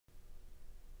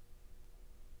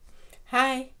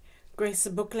Hi, Grace the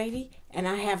Book Lady, and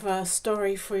I have a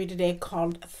story for you today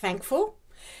called Thankful,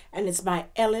 and it's by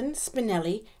Eileen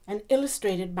Spinelli and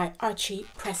illustrated by Archie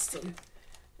Preston.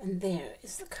 And there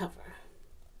is the cover.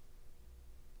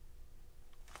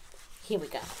 Here we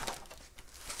go.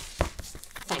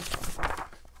 Thankful.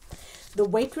 The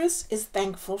waitress is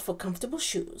thankful for comfortable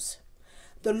shoes.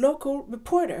 The local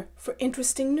reporter for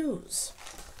interesting news.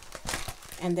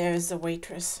 And there's the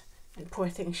waitress. And poor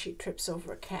thing, she trips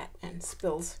over a cat and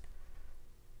spills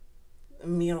a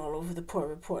meal all over the poor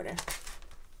reporter.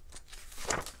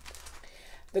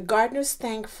 The gardener's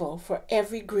thankful for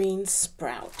every green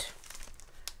sprout.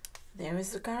 There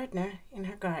is the gardener in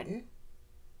her garden.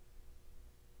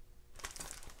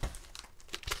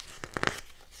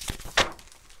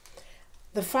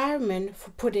 The fireman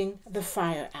for putting the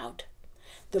fire out.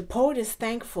 The poet is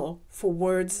thankful for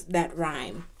words that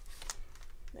rhyme.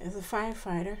 There's a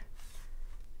firefighter.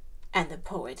 And the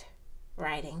poet,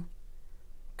 writing,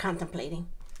 contemplating.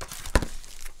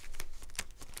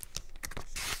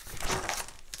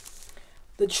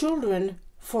 The children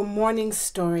for morning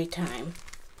story time.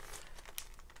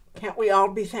 Can't we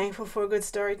all be thankful for a good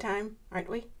story time, aren't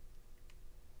we?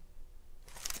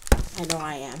 I know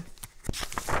I am.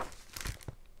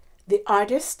 The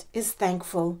artist is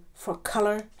thankful for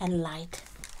color and light.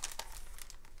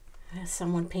 There's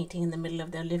someone painting in the middle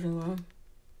of their living room.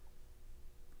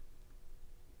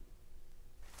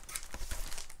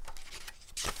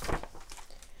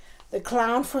 The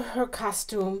clown for her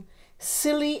costume,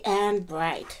 silly and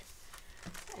bright.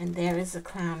 And there is the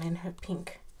clown in her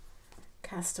pink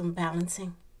costume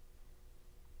balancing.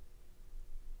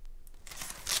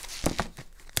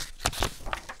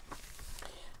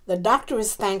 The doctor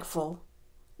is thankful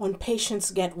when patients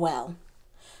get well.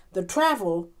 The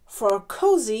travel for a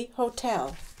cozy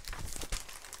hotel.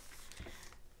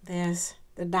 There's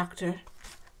the doctor.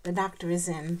 The doctor is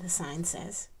in, the sign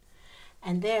says.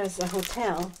 And there's a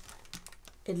hotel.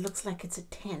 It looks like it's a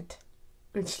tent,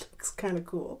 which looks kind of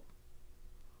cool.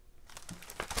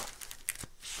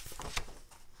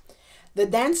 The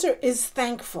dancer is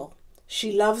thankful.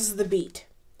 She loves the beat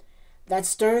that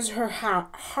stirs her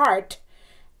heart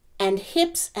and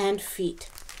hips and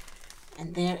feet.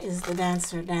 And there is the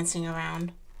dancer dancing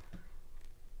around.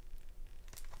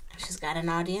 She's got an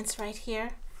audience right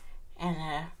here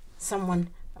and someone,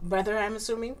 a brother I'm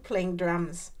assuming, playing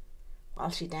drums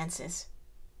while she dances.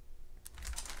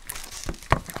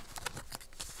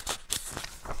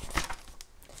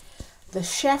 The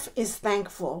chef is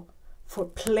thankful for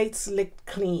plates licked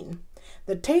clean.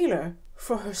 The tailor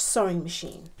for her sewing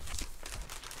machine.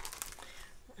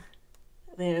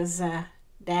 There's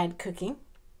Dad cooking.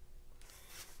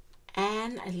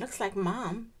 And it looks like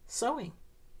Mom sewing.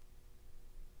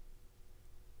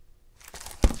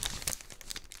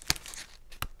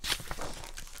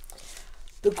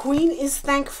 The Queen is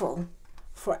thankful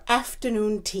for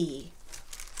afternoon tea.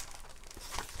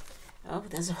 Oh,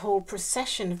 there's a whole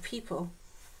procession of people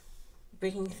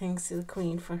bringing things to the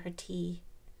Queen for her tea.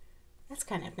 That's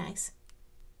kind of nice.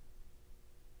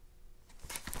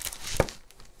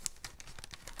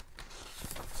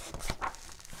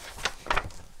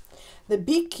 The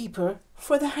beekeeper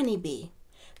for the honeybee.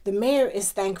 The mayor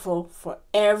is thankful for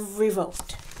every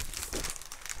vote.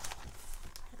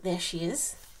 There she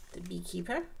is, the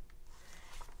beekeeper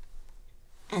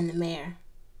and the mayor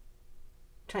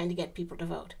trying to get people to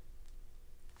vote.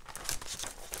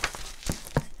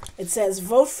 It says,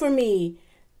 vote for me,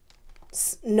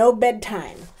 no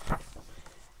bedtime.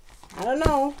 I don't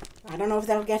know. I don't know if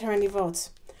that'll get her any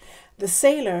votes. The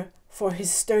sailor for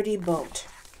his sturdy boat.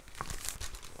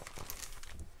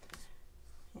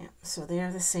 Yeah, so there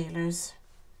are the sailors.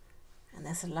 And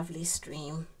there's a lovely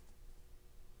stream.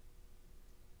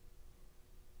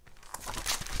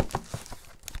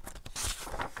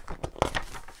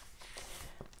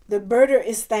 The birder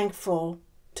is thankful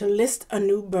to list a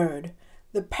new bird.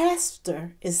 The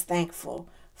pastor is thankful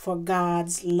for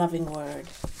God's loving word.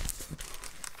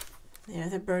 There are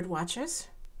the bird watchers.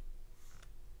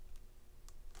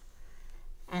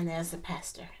 And there's the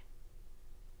pastor.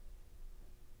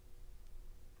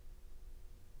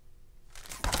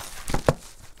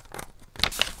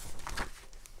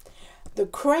 The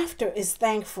crafter is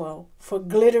thankful for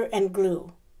glitter and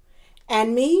glue.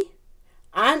 And me,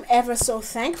 I'm ever so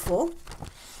thankful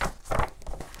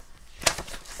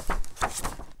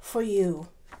for you.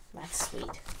 That's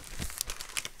sweet.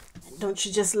 Don't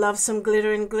you just love some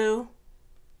glitter and glue?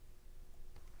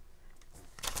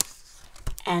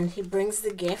 And he brings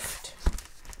the gift,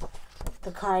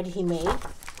 the card he made,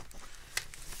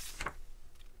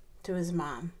 to his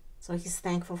mom. So he's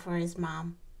thankful for his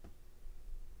mom.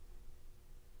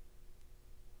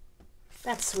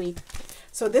 That's sweet.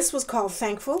 So this was called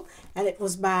Thankful, and it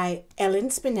was by Eileen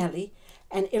Spinelli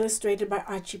and illustrated by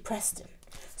Archie Preston.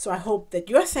 So I hope that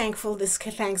you're thankful this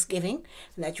Thanksgiving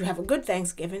and that you have a good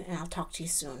Thanksgiving, and I'll talk to you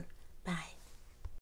soon. Bye.